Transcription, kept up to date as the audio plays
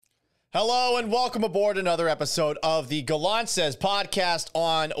Hello and welcome aboard another episode of the Gallant Says podcast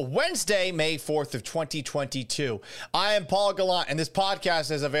on Wednesday, May 4th of 2022. I am Paul Gallant, and this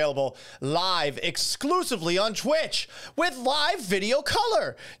podcast is available live exclusively on Twitch with live video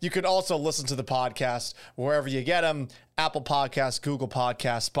color. You can also listen to the podcast wherever you get them: Apple Podcasts, Google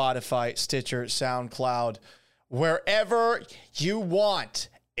Podcasts, Spotify, Stitcher, SoundCloud, wherever you want.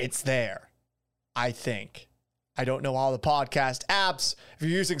 It's there, I think. I don't know all the podcast apps. If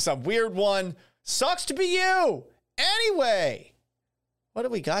you're using some weird one, sucks to be you. Anyway, what do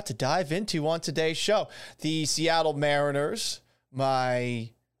we got to dive into on today's show? The Seattle Mariners, my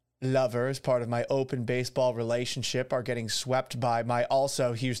lovers, part of my open baseball relationship, are getting swept by my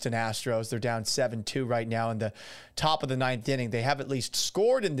also Houston Astros. They're down 7-2 right now in the top of the ninth inning. They have at least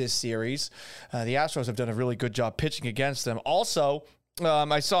scored in this series. The Astros have done a really good job pitching against them. Also,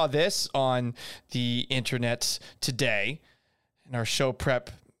 I saw this on the internet today in our show prep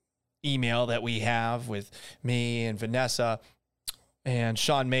email that we have with me and Vanessa and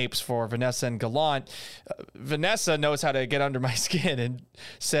Sean Mapes for Vanessa and Gallant. Vanessa knows how to get under my skin and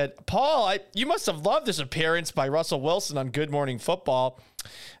said, Paul, you must have loved this appearance by Russell Wilson on Good Morning Football.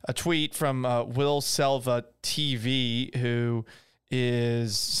 A tweet from Will Selva TV, who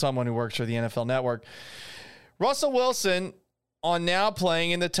is someone who works for the NFL Network. Russell Wilson on now playing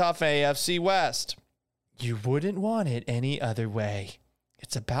in the tough AFC West. You wouldn't want it any other way.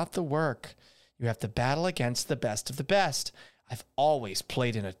 It's about the work. You have to battle against the best of the best. I've always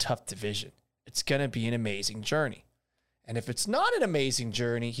played in a tough division. It's going to be an amazing journey. And if it's not an amazing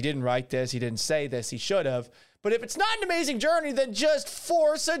journey, he didn't write this, he didn't say this, he should have. But if it's not an amazing journey, then just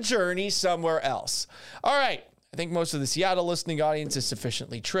force a journey somewhere else. All right. I think most of the Seattle listening audience is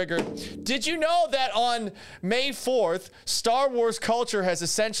sufficiently triggered. Did you know that on May 4th, Star Wars culture has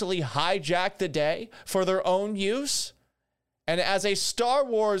essentially hijacked the day for their own use? And as a Star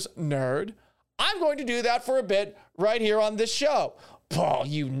Wars nerd, I'm going to do that for a bit right here on this show. Paul,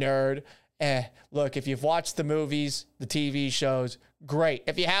 you nerd. Look, if you've watched the movies, the TV shows, great.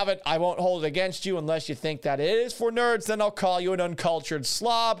 If you haven't, I won't hold it against you unless you think that it is for nerds. Then I'll call you an uncultured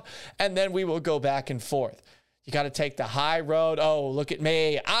slob, and then we will go back and forth. You got to take the high road. Oh, look at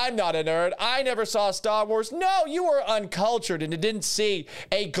me. I'm not a nerd. I never saw Star Wars. No, you were uncultured and you didn't see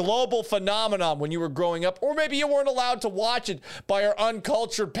a global phenomenon when you were growing up. Or maybe you weren't allowed to watch it by your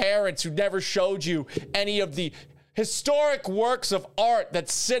uncultured parents who never showed you any of the historic works of art that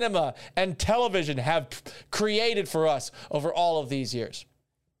cinema and television have created for us over all of these years.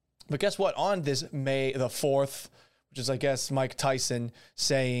 But guess what? On this May the 4th, which is, I guess, Mike Tyson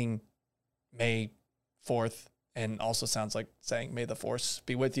saying May 4th, and also sounds like saying, may the force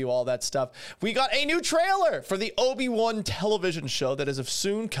be with you, all that stuff. We got a new trailer for the Obi-Wan television show that is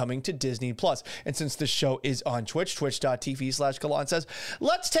soon coming to Disney+. And since this show is on Twitch, twitch.tv/Gallant Says,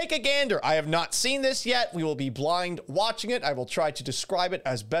 let's take a gander. I have not seen this yet. We will be blind watching it. I will try to describe it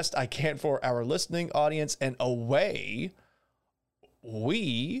as best I can for our listening audience. And away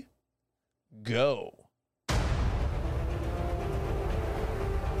we go.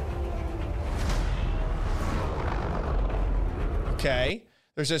 Okay,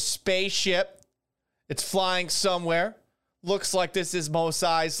 there's a spaceship. It's flying somewhere. Looks like this is Mos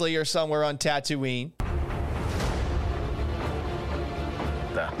Eisley or somewhere on Tatooine.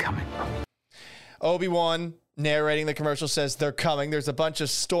 They're coming. Obi-Wan narrating the commercial says they're coming. There's a bunch of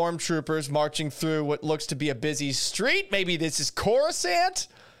stormtroopers marching through what looks to be a busy street. Maybe this is Coruscant,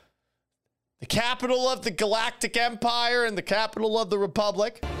 the capital of the Galactic Empire and the capital of the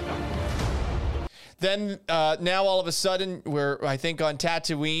Republic. Then now all of a sudden we're, I think, on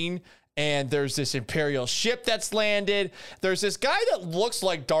Tatooine, and there's this Imperial ship that's landed. There's this guy that looks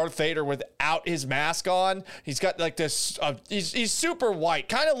like Darth Vader without his mask on. He's got like this, he's super white.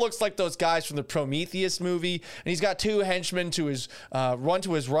 Kind of looks like those guys from the Prometheus movie. And he's got two henchmen to his, one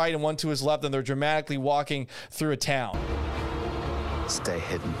to his right and one to his left, and they're dramatically walking through a town. Stay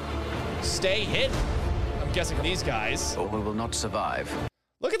hidden. Stay hidden? I'm guessing these guys. Or we will not survive.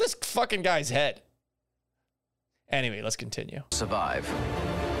 Look at this fucking guy's head. Anyway, let's continue. Survive.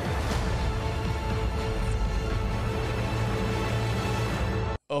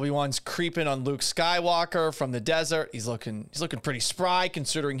 Obi-Wan's creeping on Luke Skywalker from the desert. He's looking pretty spry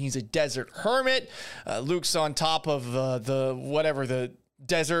considering he's a desert hermit. Luke's on top of the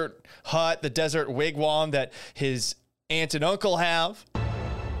desert hut, the desert wigwam that his aunt and uncle have.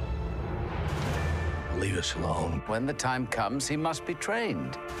 Leave us alone. When the time comes, he must be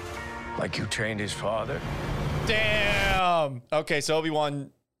trained. Like you trained his father? Damn. Okay, so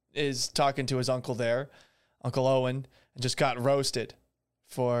Obi-Wan is talking to his uncle there, Uncle Owen, and just got roasted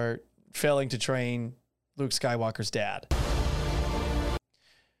for failing to train Luke Skywalker's dad.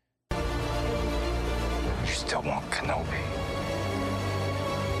 don't want Kenobi.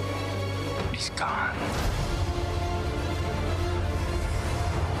 He's gone.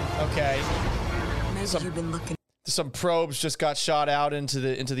 Okay. Maybe you've been looking Some probes just got shot out into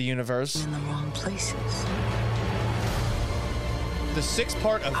the universe. in the wrong places. The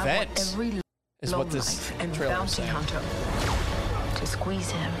 6-part I want event every is what this lowlife and trailer is bounty saying. hunter to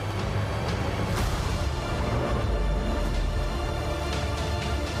squeeze him.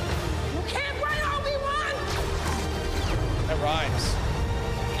 You can't run Obi-Wan! That rhymes.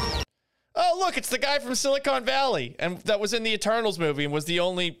 Oh, look, it's the guy from Silicon Valley, and that was in the Eternals movie and was the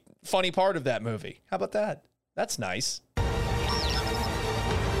only funny part of that movie. How about that? That's nice. You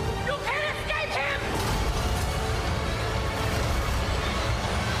can't escape him!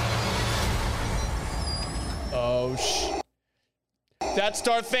 Oh, that's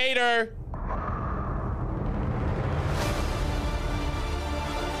Darth Vader.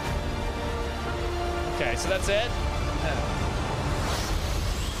 Okay, so that's it?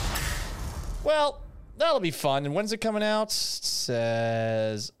 Well, that'll be fun. And when's it coming out? It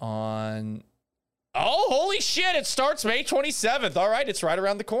says on... Oh, holy shit, it starts May 27th. All right, it's right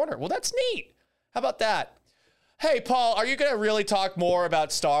around the corner. Well, that's neat. How about that? Hey, Paul, are you going to really talk more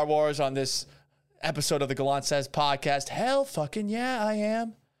about Star Wars on this episode of the Gallant Says podcast? Hell fucking yeah, I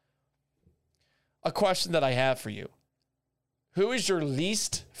am. A question that I have for you. Who is your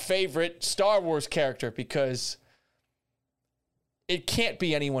least favorite Star Wars character? Because it can't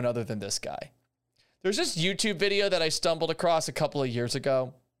be anyone other than this guy. There's this YouTube video that I stumbled across a couple of years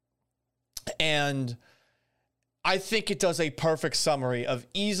ago, and I think it does a perfect summary of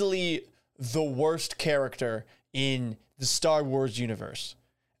easily the worst character in the Star Wars universe.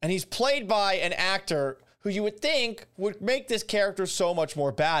 And he's played by an actor who you would think would make this character so much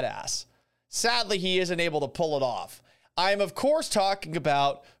more badass. Sadly, he isn't able to pull it off. I am, of course, talking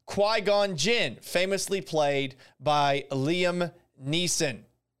about Qui-Gon Jinn, famously played by Liam Neeson.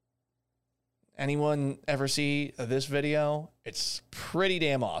 Anyone ever see this video? It's pretty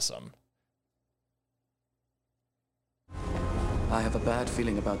damn awesome. I have a bad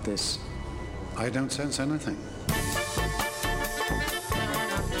feeling about this. I don't sense anything.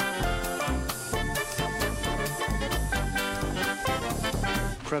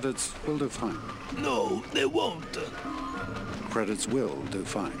 Credits will do fine. No, they won't. Credits will do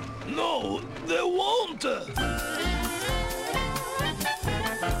fine. No, they won't.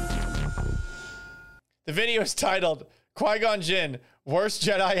 The video is titled Qui-Gon Jinn, Worst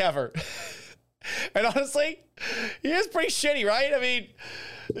Jedi Ever. And honestly, he is pretty shitty, right? I mean,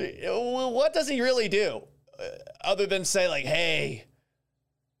 what does he really do? Other than say like, hey,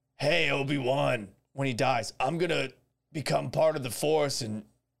 Obi-Wan, when he dies, I'm going to become part of the Force and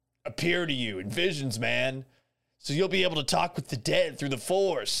appear to you in visions, man. So you'll be able to talk with the dead through the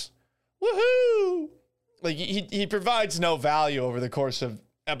Force. Woohoo! Like, he provides no value over the course of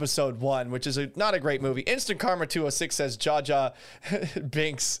episode 1, which is not a great movie. Instant Karma 206 says Jar Jar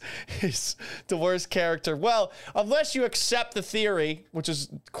Binks is the worst character. Well, unless you accept the theory, which is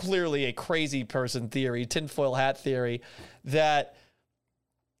clearly a crazy person theory, tinfoil hat theory, that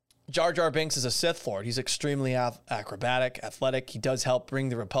Jar Jar Binks is a Sith Lord. He's extremely acrobatic, athletic. He does help bring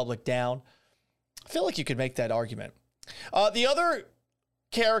the Republic down. I feel like you could make that argument. The other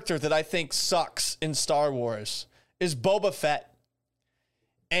character that I think sucks in Star Wars is Boba Fett.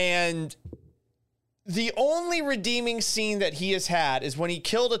 And the only redeeming scene that he has had is when he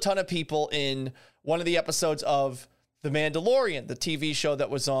killed a ton of people in one of the episodes of The Mandalorian, the TV show that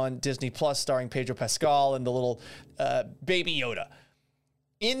was on Disney Plus starring Pedro Pascal and the little baby Yoda.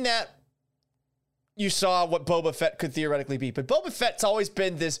 In that, you saw what Boba Fett could theoretically be. But Boba Fett's always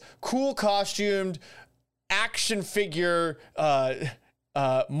been this cool costumed action figure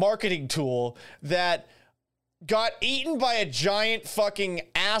marketing tool that got eaten by a giant fucking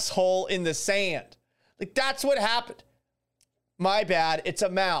asshole in the sand. Like, that's what happened. My bad. It's a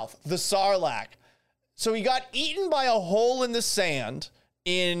mouth. The Sarlacc. So he got eaten by a hole in the sand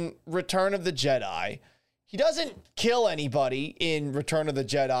in Return of the Jedi. He doesn't kill anybody in Return of the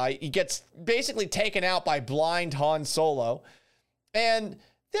Jedi. He gets basically taken out by blind Han Solo. And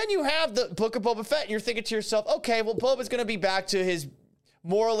then you have the Book of Boba Fett, and you're thinking to yourself, okay, well, Boba's going to be back to his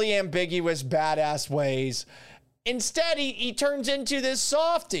morally ambiguous, badass ways. Instead, he turns into this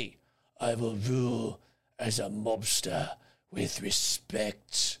softy. I will rule as a mobster with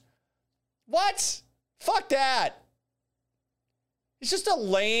respect. What? Fuck that. He's just a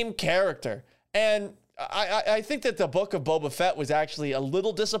lame character. And I think that the Book of Boba Fett was actually a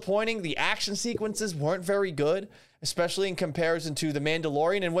little disappointing. The action sequences weren't very good, especially in comparison to The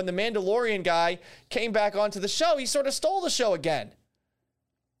Mandalorian. And when The Mandalorian guy came back onto the show, he sort of stole the show again.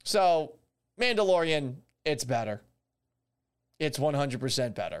 So, Mandalorian, it's better. It's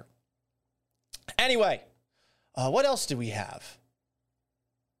 100% better. Anyway, what else do we have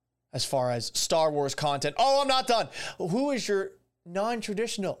as far as Star Wars content? Oh, I'm not done. Who is your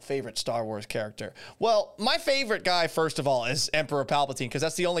non-traditional favorite Star Wars character? Well, my favorite guy, first of all, is Emperor Palpatine, because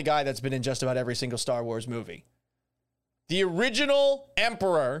that's the only guy that's been in just about every single Star Wars movie. The original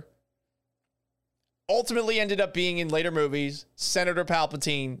Emperor ultimately ended up being in later movies, Senator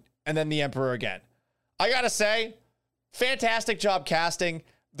Palpatine, and then the Emperor again. I gotta say, fantastic job casting.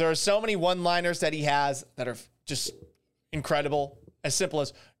 There are so many one-liners that he has that are just incredible. As simple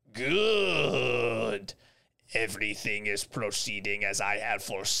as, good. Everything is proceeding as I had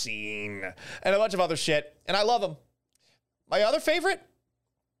foreseen. And a bunch of other shit. And I love him. My other favorite?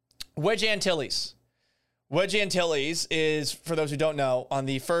 Wedge Antilles. Wedge Antilles is, for those who don't know, on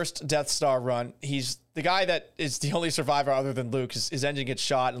the first Death Star run, he's the guy that is the only survivor other than Luke. His engine gets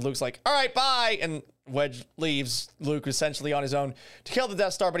shot, and Luke's like, all right, bye. And Wedge leaves Luke essentially on his own to kill the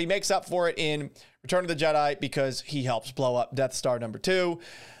Death Star, but he makes up for it in Return of the Jedi because he helps blow up Death Star number 2.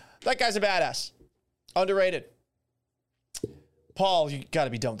 That guy's a badass. Underrated. Paul, you got to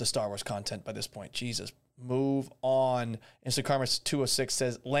be done with the Star Wars content by this point. Jesus. Move on. Instant Karma 206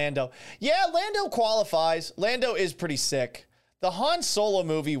 says Lando. Yeah, Lando qualifies. Lando is pretty sick. The Han Solo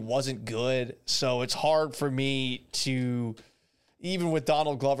movie wasn't good, so it's hard for me to, even with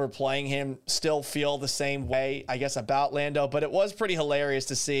Donald Glover playing him, still feel the same way, I guess, about Lando. But it was pretty hilarious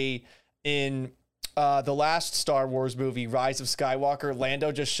to see in the last Star Wars movie, Rise of Skywalker,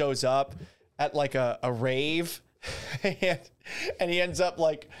 Lando just shows up at like a rave and he ends up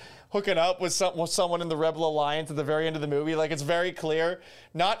like hooking up with someone in the Rebel Alliance at the very end of the movie. Like, it's very clear,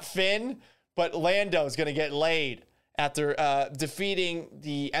 not Finn, but Lando's going to get laid after defeating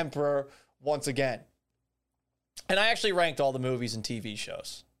the Emperor once again. And I actually ranked all the movies and TV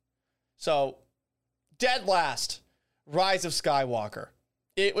shows. So, dead last, Rise of Skywalker.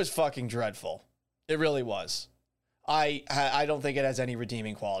 It was fucking dreadful. It really was. I don't think it has any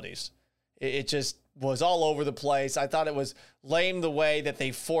redeeming qualities. It just was all over the place. I thought it was lame the way that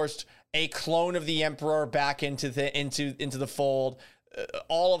they forced a clone of the Emperor back into the fold.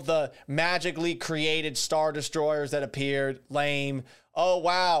 All of the magically created Star Destroyers that appeared, lame. Oh,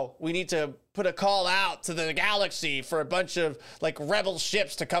 wow, we need to put a call out to the galaxy for a bunch of like rebel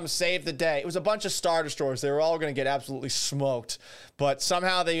ships to come save the day. It was a bunch of Star Destroyers. They were all going to get absolutely smoked, but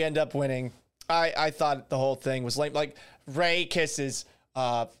somehow they end up winning. I thought the whole thing was lame. Like, Rey kisses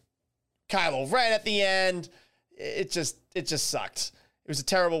Kylo Ren at the end. It just sucked. It was a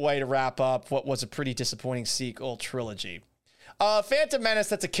terrible way to wrap up what was a pretty disappointing sequel trilogy. Phantom Menace,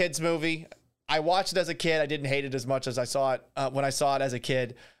 that's a kid's movie. I watched it as a kid. I didn't hate it as much as I saw it when I saw it as a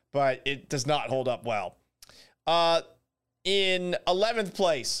kid, but it does not hold up well. In 11th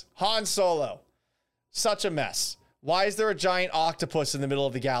place, Han Solo. Such a mess. Why is there a giant octopus in the middle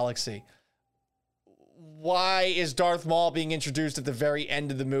of the galaxy? Why is Darth Maul being introduced at the very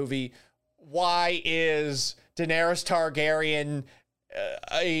end of the movie? Why is Daenerys Targaryen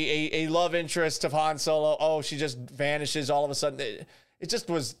a love interest of Han Solo? Oh, she just vanishes all of a sudden. It just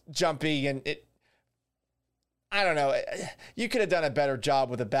was jumpy, and I don't know. You could have done a better job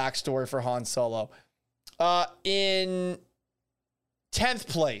with a backstory for Han Solo. In 10th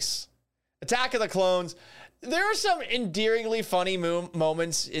place, Attack of the Clones. There are some endearingly funny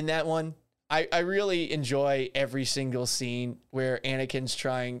moments in that one. I really enjoy every single scene where Anakin's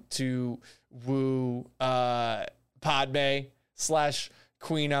trying to woo Padme /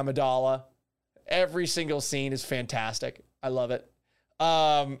 Queen Amidala. Every single scene is fantastic. I love it.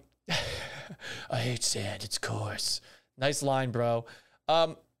 I hate sand, it's coarse. Nice line, bro.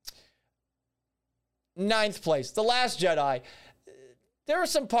 9th place, The Last Jedi. There are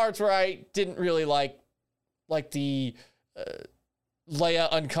some parts where I didn't really like the Leia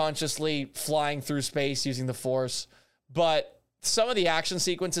unconsciously flying through space using the Force, but some of the action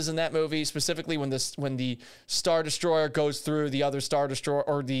sequences in that movie, specifically when the Star Destroyer goes through the other Star Destroyer,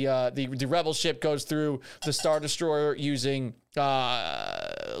 or the Rebel ship goes through the Star Destroyer using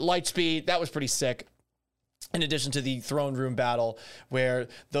light speed, that was pretty sick. In addition to the throne room battle where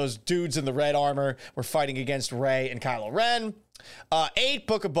those dudes in the red armor were fighting against Rey and Kylo Ren. 8,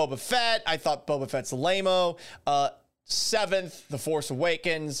 Book of Boba Fett. I thought Boba Fett's lame-o. 7th, The Force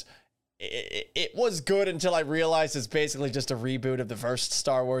Awakens. It was good until I realized it's basically just a reboot of the first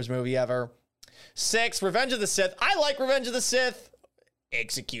Star Wars movie ever. 6, Revenge of the Sith. I like Revenge of the Sith.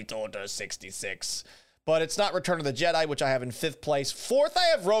 Execute Order 66. But it's not Return of the Jedi, which I have in 5th place. 4th,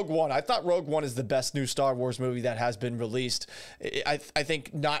 I have Rogue One. I thought Rogue One is the best new Star Wars movie that has been released. I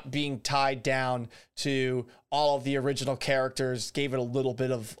think not being tied down to all of the original characters gave it a little bit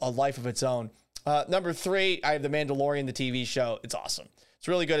of a life of its own. Number 3, I have The Mandalorian, the TV show. It's awesome. It's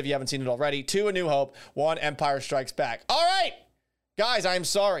really good if you haven't seen it already. 2, A New Hope. 1, Empire Strikes Back. All right, guys, I'm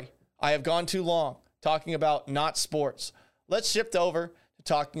sorry. I have gone too long talking about not sports. Let's shift over to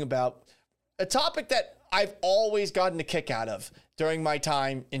talking about a topic that I've always gotten a kick out of during my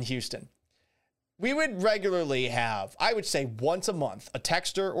time in Houston. We would regularly have, I would say once a month, a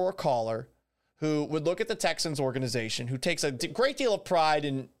texter or a caller who would look at the Texans organization, who takes a great deal of pride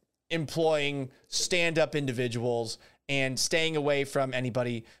in employing stand-up individuals and staying away from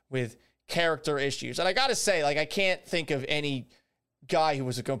anybody with character issues. And I got to say, like, I can't think of any guy who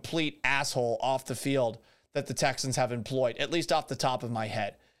was a complete asshole off the field that the Texans have employed, at least off the top of my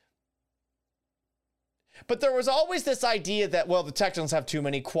head. But there was always this idea that, well, the Texans have too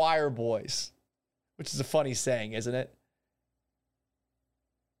many choir boys, which is a funny saying, isn't it?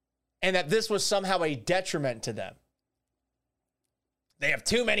 And that this was somehow a detriment to them. They have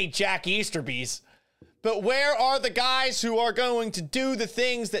too many Jack Easterbys. But where are the guys who are going to do the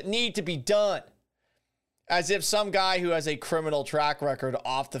things that need to be done? As if some guy who has a criminal track record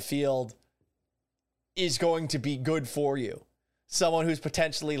off the field is going to be good for you. Someone who's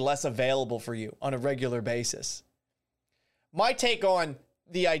potentially less available for you on a regular basis. My take on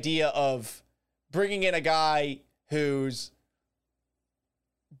the idea of bringing in a guy who's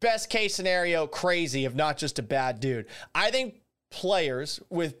best case scenario crazy, if not just a bad dude. I think players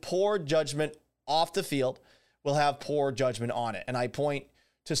with poor judgment off the field will have poor judgment on it. And I point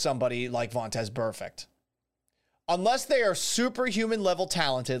to somebody like Vontaze Burfict. Unless they are superhuman level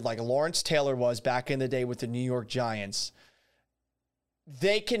talented, like Lawrence Taylor was back in the day with the New York Giants,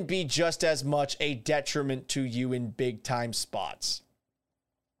 they can be just as much a detriment to you in big time spots.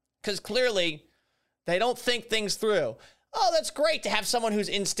 Because clearly, they don't think things through. Oh, that's great to have someone who's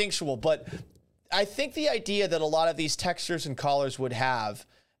instinctual, but I think the idea that a lot of these texters and callers would have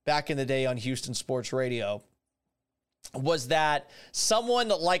back in the day on Houston Sports Radio was that someone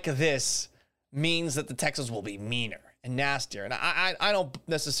like this means that the Texans will be meaner and nastier. And I don't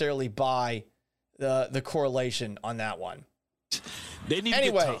necessarily buy the correlation on that one. They need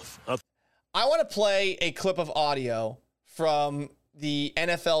Anyway, to get tough. I want to play a clip of audio from the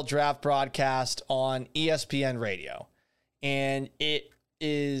NFL draft broadcast on ESPN radio. And it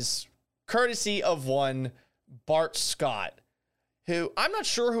is courtesy of one Bart Scott, who I'm not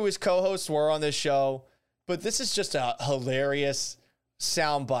sure who his co-hosts were on this show, but this is just a hilarious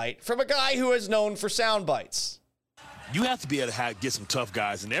soundbite from a guy who is known for sound bites. You have to be able to get some tough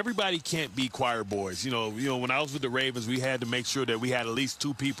guys, and everybody can't be choir boys. You know, when I was with the Ravens, we had to make sure that we had at least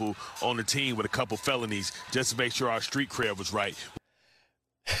 2 people on the team with a couple felonies just to make sure our street cred was right.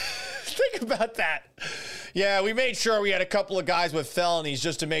 Think about that. Yeah, we made sure we had a couple of guys with felonies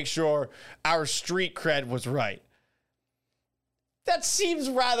just to make sure our street cred was right. That seems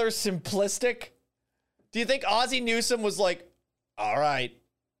rather simplistic. Do you think Ozzie Newsome was like, all right,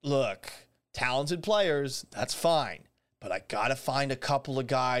 look, talented players, that's fine. But I got to find a couple of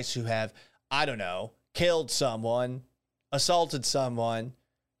guys who have, I don't know, killed someone, assaulted someone,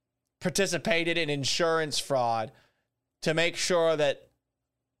 participated in insurance fraud to make sure that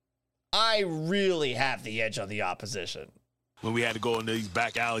I really have the edge on the opposition. When we had to go into these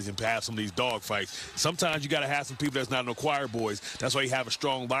back alleys and have some of these dog fights, sometimes you got to have some people that's not no choir boys. That's why you have a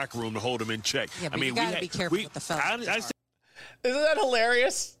strong locker room to hold them in check. Yeah, but you got to be careful with the fellas. Isn't that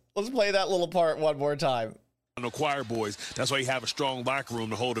hilarious? Let's play that little part one more time. No choir boys. That's why you have a strong locker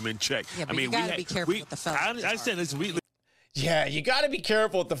room to hold them in check. Yeah, but you got to be careful with the fellas. I said, listen, yeah, you got to be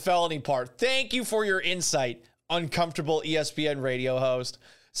careful with the felony part. Thank you for your insight, uncomfortable ESPN radio host.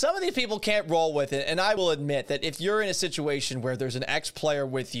 Some of these people can't roll with it, and I will admit that if you're in a situation where there's an ex-player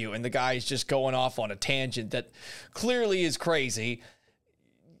with you and the guy is just going off on a tangent that clearly is crazy,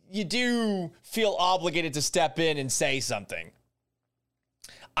 you do feel obligated to step in and say something.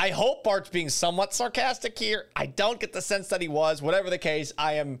 I hope Bart's being somewhat sarcastic here. I don't get the sense that he was. Whatever the case,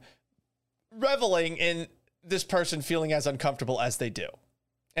 I am reveling in this person feeling as uncomfortable as they do.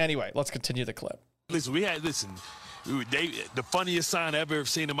 Anyway, let's continue the clip. Listen, the funniest sign I've ever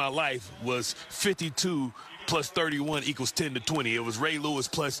seen in my life was 52 plus 31 equals 10 to 20. It was Ray Lewis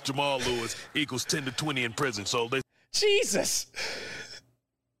plus Jamal Lewis equals 10 to 20 in prison. So Jesus.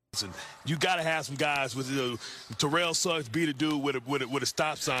 Listen, you got to have some guys with Terrell Suggs beat a dude with a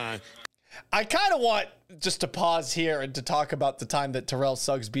stop sign. I kind of want just to pause here and to talk about the time that Terrell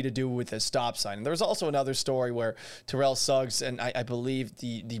Suggs beat a dude with a stop sign. And there was also another story where Terrell Suggs and I believe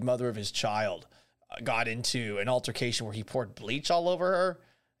the mother of his child got into an altercation where he poured bleach all over her.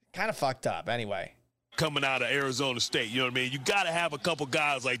 Kind of fucked up. Anyway, coming out of Arizona State. You know what I mean? You got to have a couple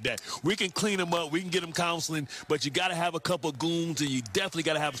guys like that. We can clean them up. We can get them counseling, but you got to have a couple goons, and you definitely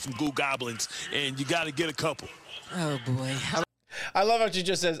got to have some goo goblins, and you got to get a couple. Oh, boy. I love how she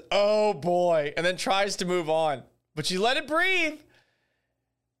just says, oh, boy, and then tries to move on. But she let it breathe.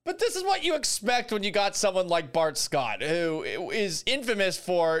 But this is what you expect when you got someone like Bart Scott, who is infamous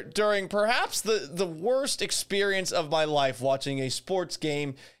for, during perhaps the worst experience of my life watching a sports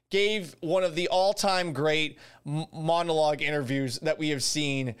game, gave one of the all-time great monologue interviews that we have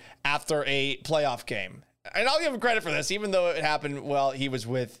seen after a playoff game. And I'll give him credit for this, even though it happened while he was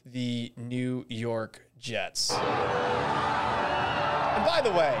with the New York Jets. And by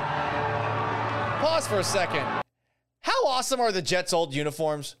the way, pause for a second. How awesome are the Jets' old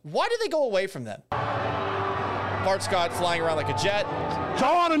uniforms? Why do they go away from them? Bart Scott flying around like a jet. To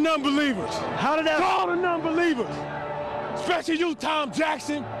all the non-believers. How did that? To all the non-believers. Especially you, Tom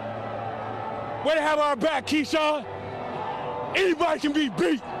Jackson. Way to have our back, Keyshawn. Anybody can be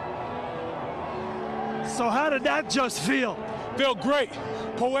beat. So how did that just feel? Felt great.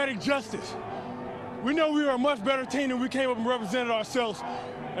 Poetic justice. We know we were a much better team than we came up and represented ourselves.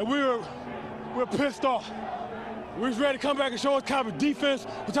 And we're pissed off. We was ready to come back and show us kind of defense,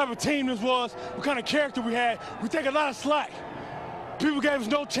 what type of team this was, what kind of character we had. We take a lot of slack. People gave us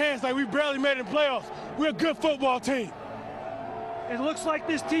no chance, like we barely made it in playoffs. We're a good football team. It looks like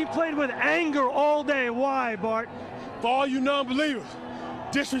this team played with anger all day. Why, Bart? For all you non-believers,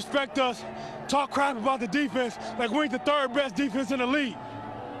 disrespect us, talk crap about the defense like we ain't the third best defense in the league.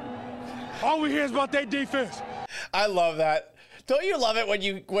 All we hear is about their defense. I love that. Don't you love it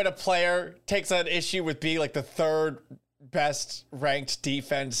when a player takes an issue with being like the third best ranked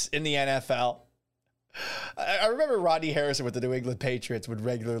defense in the NFL? I remember Rodney Harrison with the New England Patriots would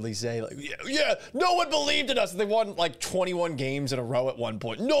regularly say, like, yeah, no one believed in us. They won like 21 games in a row at one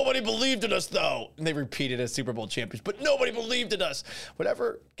point. Nobody believed in us, though. And they repeated as Super Bowl champions, but nobody believed in us.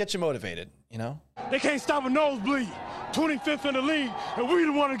 Whatever gets you motivated, you know? They can't stop a nosebleed. 25th in the league, and we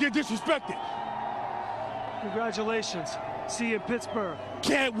the one to get disrespected. Congratulations. See you in Pittsburgh.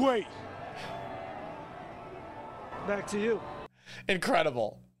 Can't wait. Back to you.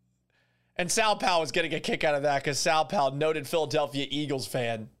 Incredible. And Sal Powell was getting a kick out of that because Sal Powell, noted Philadelphia Eagles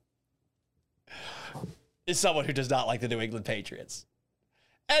fan, is someone who does not like the New England Patriots.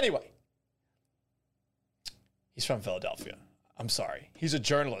 Anyway, he's from Philadelphia. I'm sorry. He's a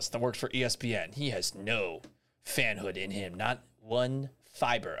journalist that works for ESPN. He has no fanhood in him. Not one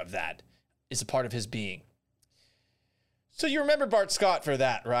fiber of that is a part of his being. So you remember Bart Scott for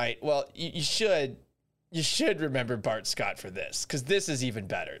that, right? Well, you should remember Bart Scott for this, because this is even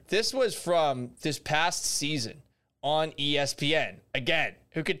better. This was from this past season on ESPN, again,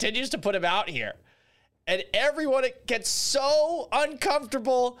 who continues to put him out here. And everyone gets so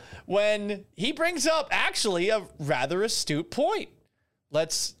uncomfortable when he brings up actually a rather astute point.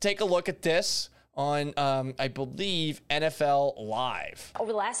 Let's take a look at this on, I believe, NFL Live.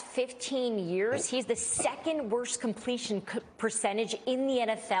 Over the last 15 years, he's the second worst completion percentage in the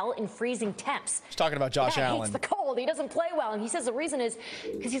NFL in freezing temps. He's talking about Josh Allen. He hates the cold. He doesn't play well. And he says the reason is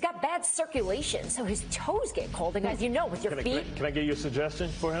because he's got bad circulation. So his toes get cold. And as you know, with your feet. Can I give you a suggestion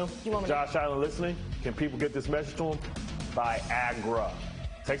for him? Josh Allen listening? Can people get this message to him? Viagra.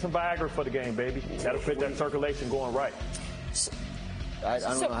 Take some Viagra for the game, baby. That'll fit that circulation going right. I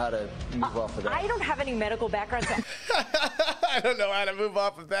don't know how to move off of that. I don't have any medical background. So I don't know how to move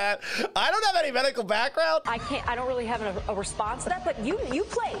off of that. I don't have any medical background. I don't really have a response to that, but you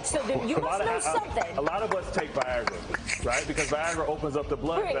played, so you must know something. A lot of us take Viagra, right? Because Viagra opens up the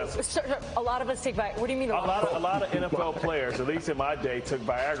blood vessels. A lot of us take Viagra. What do you mean? A lot of NFL players, at least in my day, took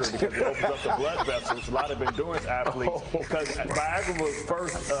Viagra because it opens up the blood vessels. A lot of endurance athletes, because Viagra was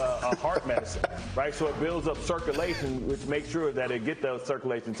first a heart medicine, right? So it builds up circulation, which makes sure that it gets the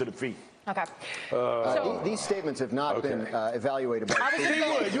circulation to the feet. Okay. These statements have not been evaluated by I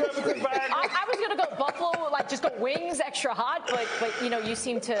was going to go Buffalo, like just go wings extra hot, but you know, you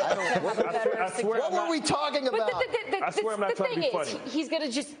seem to have a better suggestion. What were we talking about? I swear I'm not trying to be funny. He's going to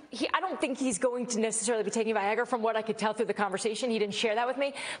just, I don't think he's going to necessarily be taking Viagra from what I could tell through the conversation. He didn't share that with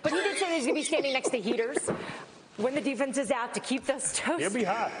me, but he did say that he's going to be standing next to heaters when the defense is out to keep those toes. It'll be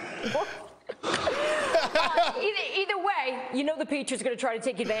hot. Either way, you know the Patriots are going to try to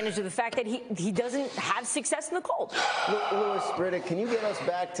take advantage of the fact that he doesn't have success in the cold. Louis Riddick, can you get us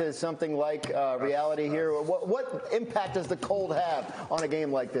back to something like reality here? What impact does the cold have on a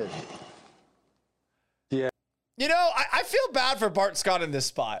game like this? Yeah. You know, I feel bad for Bart Scott in this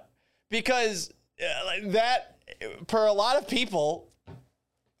spot because that, per a lot of people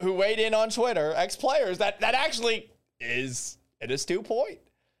who weighed in on Twitter, ex-players, that actually is an astute point.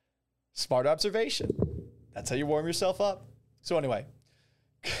 Smart observation. That's how you warm yourself up. So anyway,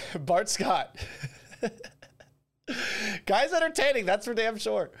 Bart Scott. Guy's entertaining, that's for damn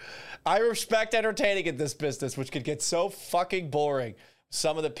sure. I respect entertaining in this business, which could get so fucking boring.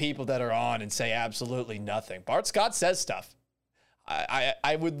 Some of the people that are on and say absolutely nothing. Bart Scott says stuff.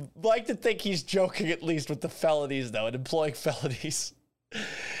 I would like to think he's joking at least with the felonies, though, and employing felonies.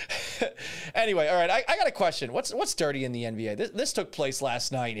 Anyway, all right, I got a question. What's dirty in the NBA? This took place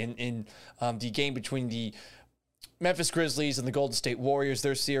last night in the game between the Memphis Grizzlies and the Golden State Warriors.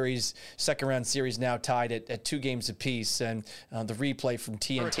 Their series, second round series, now tied at 2 games apiece. And the replay from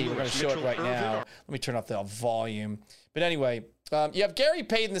TNT, we're going to show it right now. Let me turn off the volume. But anyway, you have Gary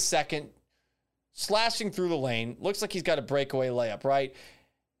Payton II slashing through the lane. Looks like he's got a breakaway layup, right?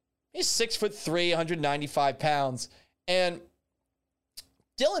 He's 6'3", 195 pounds. And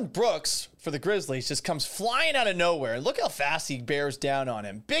Dillon Brooks for the Grizzlies just comes flying out of nowhere. Look how fast he bears down on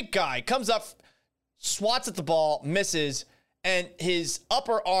him. Big guy, comes up, swats at the ball, misses, and his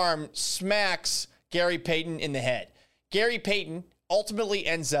upper arm smacks Gary Payton in the head. Gary Payton ultimately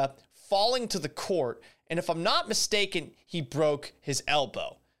ends up falling to the court, and if I'm not mistaken, he broke his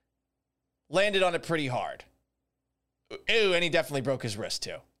elbow. Landed on it pretty hard. Ooh, and he definitely broke his wrist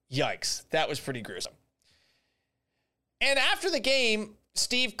too. Yikes, that was pretty gruesome. And after the game,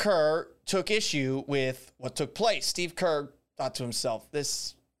 Steve Kerr took issue with what took place. Steve Kerr thought to himself,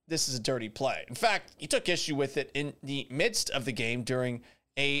 this is a dirty play. In fact, he took issue with it in the midst of the game during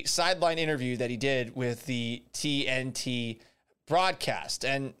a sideline interview that he did with the TNT broadcast.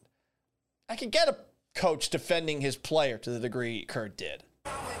 And I can get a coach defending his player to the degree Kerr did.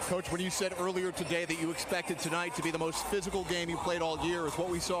 Coach, when you said earlier today that you expected tonight to be the most physical game you played all year, is what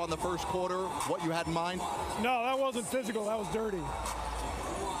we saw in the first quarter what you had in mind? No, that wasn't physical. That was dirty.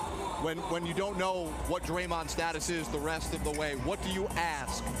 When you don't know what Draymond's status is the rest of the way, what do you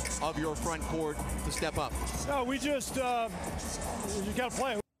ask of your front court to step up? No, we just, you got to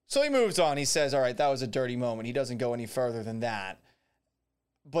play. So he moves on. He says, all right, that was a dirty moment. He doesn't go any further than that.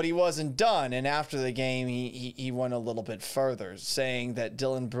 But he wasn't done. And after the game, he went a little bit further, saying that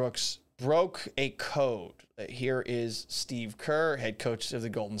Dillon Brooks broke a code. Here is Steve Kerr, head coach of the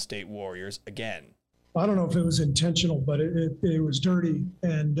Golden State Warriors, again. I don't know if it was intentional, but it was dirty.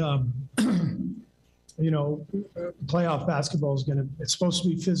 And, playoff basketball it's supposed to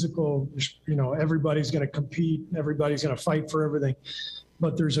be physical. Everybody's going to compete. Everybody's going to fight for everything.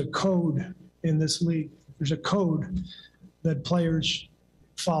 But there's a code in this league. There's a code that players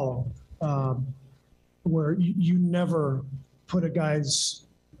follow where you never put a guy's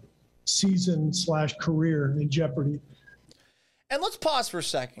season/career in jeopardy. And let's pause for a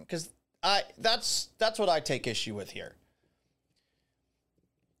second, because that's what I take issue with here.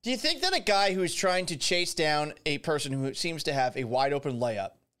 Do you think that a guy who is trying to chase down a person who seems to have a wide open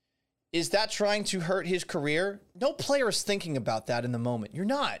layup, is that trying to hurt his career? No player is thinking about that in the moment. You're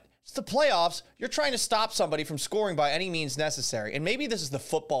not. It's the playoffs. You're trying to stop somebody from scoring by any means necessary. And maybe this is the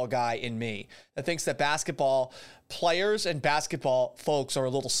football guy in me that thinks that basketball players and basketball folks are a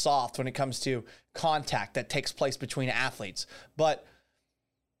little soft when it comes to contact that takes place between athletes. But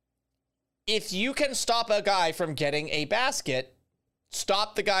if you can stop a guy from getting a basket,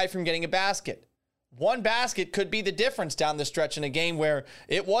 stop the guy from getting a basket. One basket could be the difference down the stretch in a game where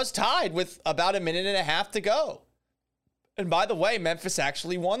it was tied with about a minute and a half to go. And by the way, Memphis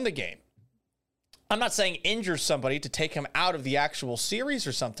actually won the game. I'm not saying injure somebody to take him out of the actual series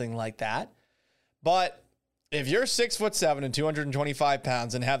or something like that. But if you're 6'7" and 225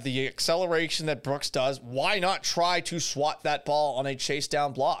 pounds and have the acceleration that Brooks does, why not try to swat that ball on a chase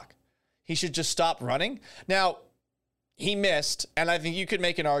down block? He should just stop running. Now, he missed, and I think you could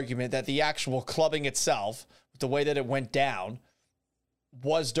make an argument that the actual clubbing itself, the way that it went down,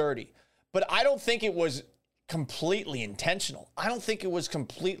 was dirty. But I don't think it was completely intentional. I don't think it was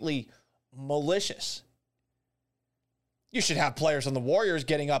completely malicious. You should have players on the Warriors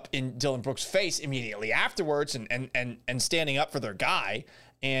getting up in Dillon Brooks' face immediately afterwards and standing up for their guy.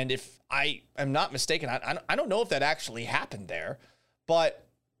 And if I am not mistaken, I don't know if that actually happened there, but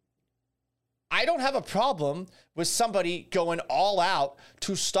I don't have a problem with somebody going all out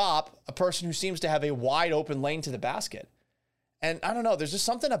to stop a person who seems to have a wide open lane to the basket. And I don't know, there's just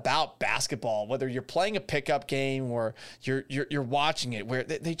something about basketball, whether you're playing a pickup game or you're watching it, where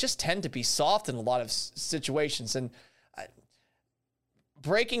they just tend to be soft in a lot of situations. And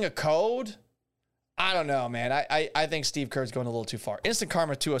breaking a code, I don't know, man. I think Steve Kerr's going a little too far. Instant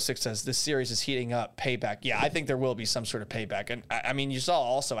Karma 206 says this series is heating up. Payback. Yeah, I think there will be some sort of payback. And I mean, you saw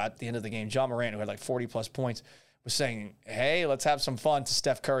also at the end of the game, John Morant, who had like 40 plus points, was saying, hey, let's have some fun to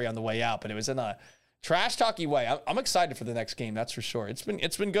Steph Curry on the way out. But it was in a trash talky way. I'm excited for the next game. That's for sure. It's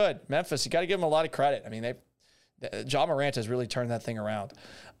been good. Memphis, you got to give them a lot of credit. I mean, Ja Morant has really turned that thing around.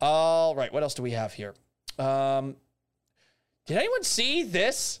 All right. What else do we have here? Did anyone see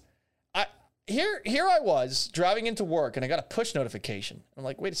this? Here I was driving into work and I got a push notification. I'm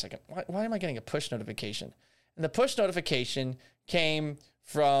like, wait a second. Why am I getting a push notification? And the push notification came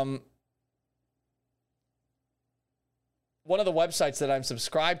from one of the websites that I'm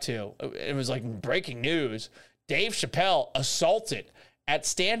subscribed to. It was like breaking news. Dave Chappelle assaulted at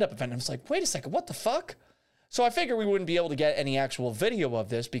stand-up event. I was like, wait a second, what the fuck? So I figured we wouldn't be able to get any actual video of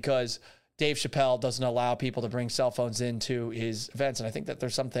this because Dave Chappelle doesn't allow people to bring cell phones into his events. And I think that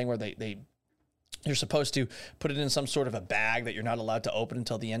there's something where you're supposed to put it in some sort of a bag that you're not allowed to open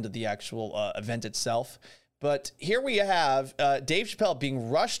until the end of the actual event itself. But here we have Dave Chappelle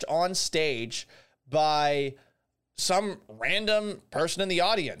being rushed on stage by some random person in the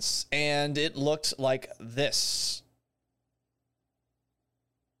audience. And it looked like this.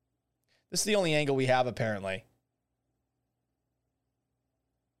 This is the only angle we have, apparently.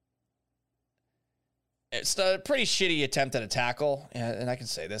 It's a pretty shitty attempt at a tackle, and I can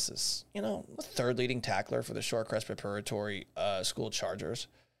say this is, the third leading tackler for the Short Crest Preparatory School Chargers.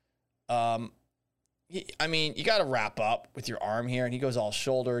 I mean, you got to wrap up with your arm here, and he goes all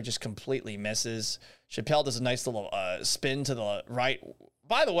shoulder, just completely misses. Chappelle does a nice little spin to the right.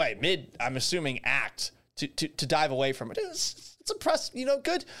 By the way, I'm assuming, act to dive away from it. It's impressive,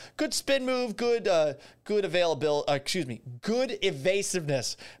 good spin move, good availability, good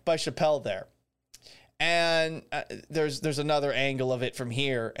evasiveness by Chappelle there. And there's another angle of it from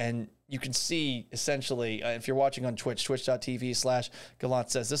here, and you can see essentially, if you're watching on Twitch,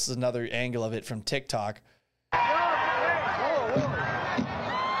 twitch.tv/Gallant says, this is another angle of it from TikTok,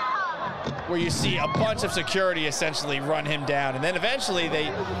 where you see a bunch of security essentially run him down, and then eventually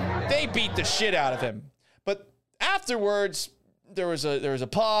they beat the shit out of him. But afterwards, there was a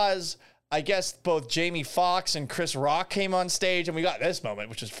pause. I guess both Jamie Foxx and Chris Rock came on stage, and we got this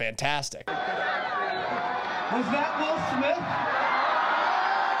moment, which was fantastic. Was that Will Smith?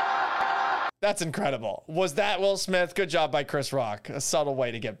 That's incredible. Was that Will Smith? Good job by Chris Rock. A subtle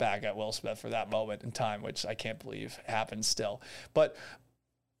way to get back at Will Smith for that moment in time, which I can't believe happened still. But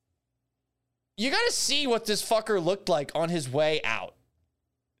you got to see what this fucker looked like on his way out.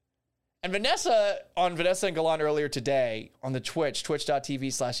 And Vanessa and Gallant earlier today on the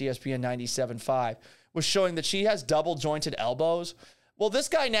twitch.tv/ESPN975, was showing that she has double jointed elbows. Well, this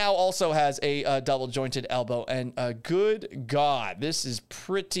guy now also has a double jointed elbow, and good God, this is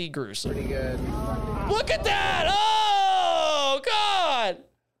pretty gruesome. Pretty good. Look at that! Oh, God!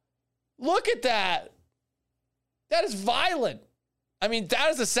 Look at that. That is violent. I mean, that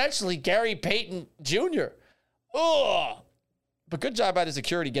is essentially Gary Payton Jr. Ugh. But good job by the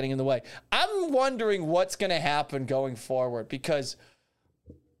security getting in the way. I'm wondering what's going to happen going forward, because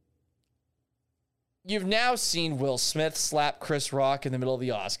you've now seen Will Smith slap Chris Rock in the middle of the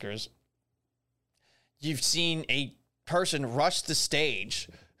Oscars. You've seen a person rush the stage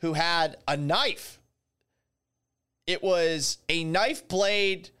who had a knife. It was a knife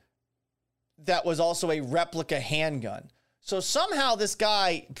blade that was also a replica handgun. So somehow this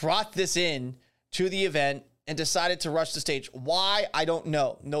guy brought this in to the event and decided to rush the stage. Why? I don't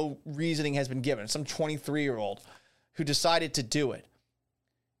know. No reasoning has been given. Some 23-year-old who decided to do it.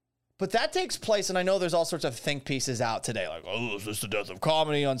 But that takes place, and I know there's all sorts of think pieces out today, like, oh, is this the death of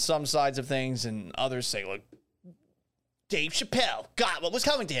comedy on some sides of things, and others say, like, Dave Chappelle got what was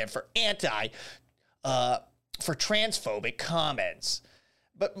coming to him for transphobic comments.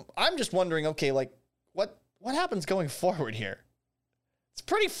 But I'm just wondering, okay, like, what happens going forward here? It's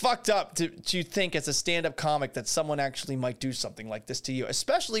pretty fucked up to think as a stand-up comic that someone actually might do something like this to you,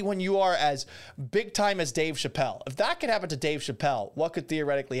 especially when you are as big time as Dave Chappelle. If that could happen to Dave Chappelle, what could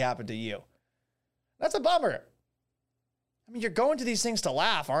theoretically happen to you? That's a bummer. I mean, you're going to these things to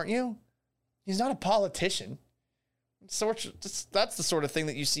laugh, aren't you? He's not a politician. So that's the sort of thing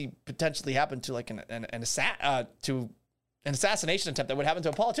that you see potentially happen to like an assassination attempt that would happen to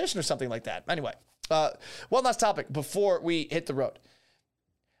a politician or something like that. Anyway, one last topic before we hit the road.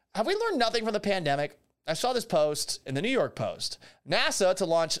 Have we learned nothing from the pandemic? I saw this post in the New York Post. NASA to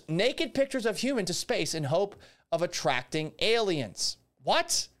launch naked pictures of human to space in hope of attracting aliens.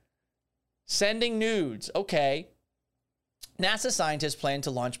 What? Sending nudes. Okay. NASA scientists plan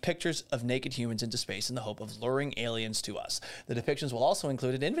to launch pictures of naked humans into space in the hope of luring aliens to us. The depictions will also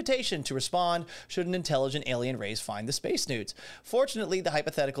include an invitation to respond should an intelligent alien race find the space nudes. Fortunately, the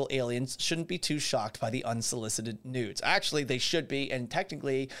hypothetical aliens shouldn't be too shocked by the unsolicited nudes. Actually, they should be, and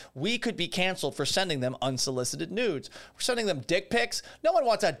technically, we could be canceled for sending them unsolicited nudes. We're sending them dick pics. No one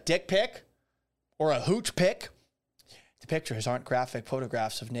wants a dick pic or a hooch pic. The pictures aren't graphic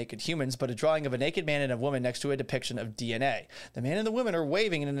photographs of naked humans, but a drawing of a naked man and a woman next to a depiction of DNA. The man and the woman are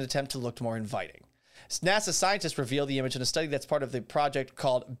waving in an attempt to look more inviting. NASA scientists reveal the image in a study that's part of the project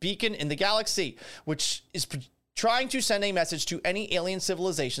called Beacon in the Galaxy, which is trying to send a message to any alien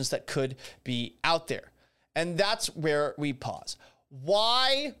civilizations that could be out there. And that's where we pause.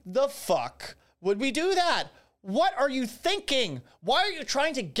 Why the fuck would we do that? What are you thinking? Why are you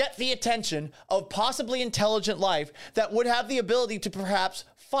trying to get the attention of possibly intelligent life that would have the ability to perhaps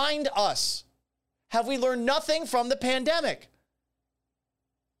find us? Have we learned nothing from the pandemic?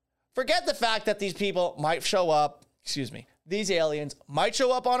 Forget the fact that these people might show up, these aliens might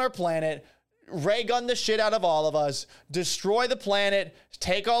show up on our planet, ray gun the shit out of all of us, destroy the planet,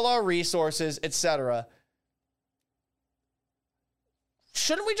 take all our resources, etc.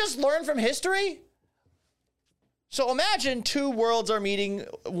 Shouldn't we just learn from history? So imagine two worlds are meeting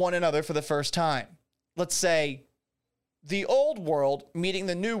one another for the first time. Let's say the old world meeting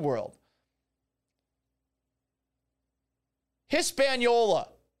the new world. Hispaniola,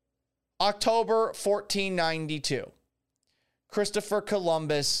 October 1492. Christopher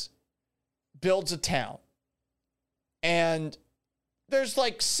Columbus builds a town. And there's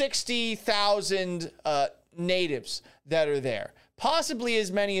like 60,000 natives that are there. Possibly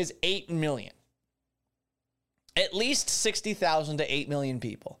as many as 8 million. At least 60,000 to 8 million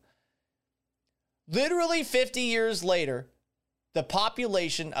people. Literally 50 years later, the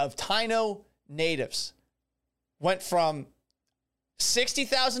population of Taino natives went from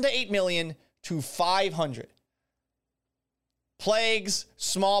 60,000 to 8 million to 500. Plagues,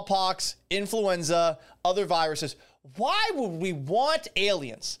 smallpox, influenza, other viruses. Why would we want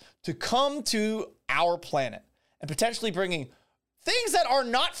aliens to come to our planet and potentially bringing things that are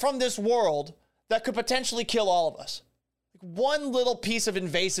not from this world that could potentially kill all of us? One little piece of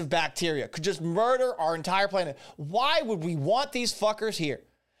invasive bacteria could just murder our entire planet. Why would we want these fuckers here?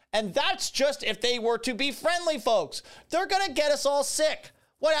 And that's just if they were to be friendly, folks. They're going to get us all sick.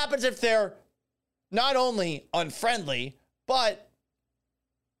 What happens if they're not only unfriendly, but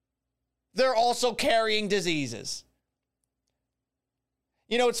they're also carrying diseases?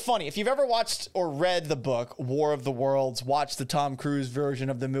 You know, it's funny. If you've ever watched or read the book, War of the Worlds, watched the Tom Cruise version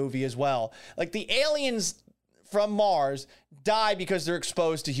of the movie as well. Like, the aliens from Mars die because they're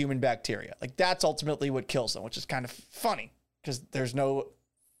exposed to human bacteria. Like, that's ultimately what kills them, which is kind of funny because there's no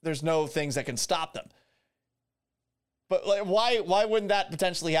things that can stop them. But like, why wouldn't that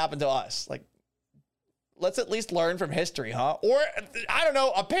potentially happen to us? Like, let's at least learn from history, huh? Or, I don't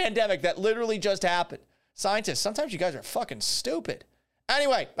know, a pandemic that literally just happened. Scientists, sometimes you guys are fucking stupid.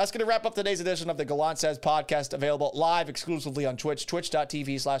 Anyway, that's going to wrap up today's edition of the Gallant Says podcast, available live exclusively on Twitch,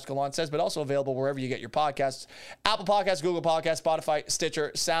 twitch.tv/Gallant Says, but also available wherever you get your podcasts, Apple Podcasts, Google Podcasts, Spotify,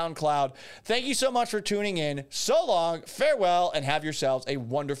 Stitcher, SoundCloud. Thank you so much for tuning in. So long, farewell, and have yourselves a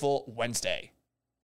wonderful Wednesday.